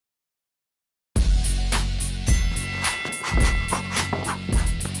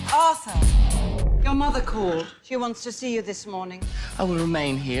Arthur! Your mother called. She wants to see you this morning. I will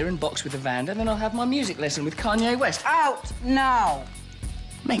remain here and box with Evander, then I'll have my music lesson with Kanye West. Out now!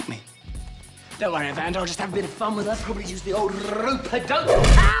 Make me. Don't worry, Evander, I'll just have a bit of fun with her. Probably use the old rope-a-dope.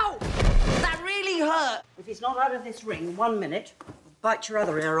 Ow! That really hurt! If he's not out of this ring 1 minute, I'll bite your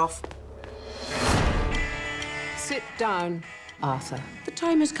other ear off. Sit down, Arthur. The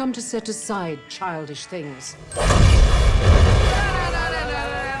time has come to set aside childish things.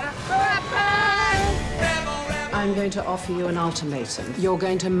 I'm going to offer you an ultimatum. You're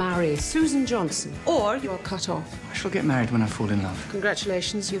going to marry Susan Johnson, or you're cut off. I shall get married when I fall in love.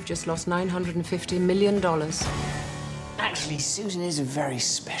 Congratulations, you've just lost $950 million. Actually, Susan is a very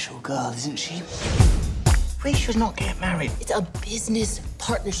special girl, isn't she? We should not get married. It's a business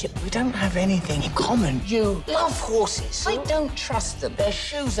partnership. We don't have anything in common. You love horses. I don't trust them. Their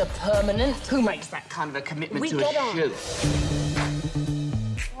shoes are permanent. Who makes that kind of a commitment to a shoe?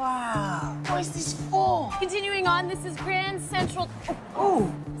 Wow. What is this for? Continuing on, this is Grand Central.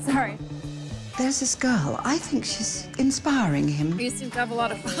 Oh, Sorry. there's this girl. I think she's inspiring him. You seem to have a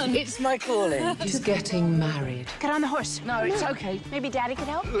lot of fun. It's my calling. He's getting married. Get on the horse. No, it's okay. Maybe Daddy could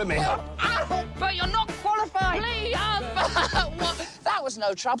help? Let me help. But you're not qualified. Please. What? That was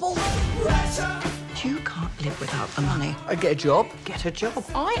no trouble. You can't live without the money. I get a job. Get a job.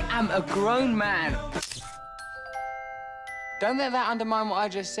 I am a grown man. Don't let that undermine what I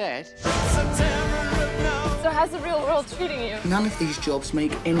just said. So how's the real world treating you? None of these jobs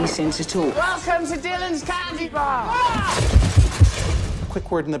make any sense at all. Welcome to Dylan's Candy Bar. A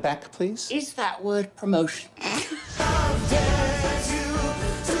quick word in the back, please. Is that word promotion?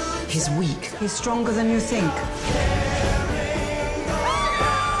 He's weak. He's stronger than you think.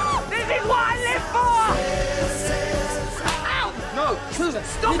 This is what I live for! Ow! No, Susan,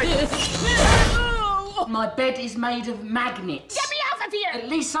 stop it! My bed is made of magnets. Get me out of here! At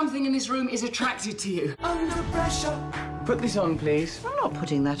least something in this room is attracted to you. Under pressure. Put this on, please. I'm not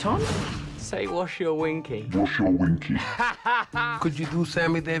putting that on. Say, wash your winky. Wash your winky. Could you do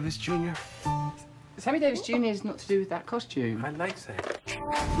Sammy Davis Jr.? Sammy Davis Jr. is not to do with that costume. I like that.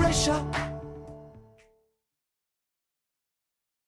 Pressure.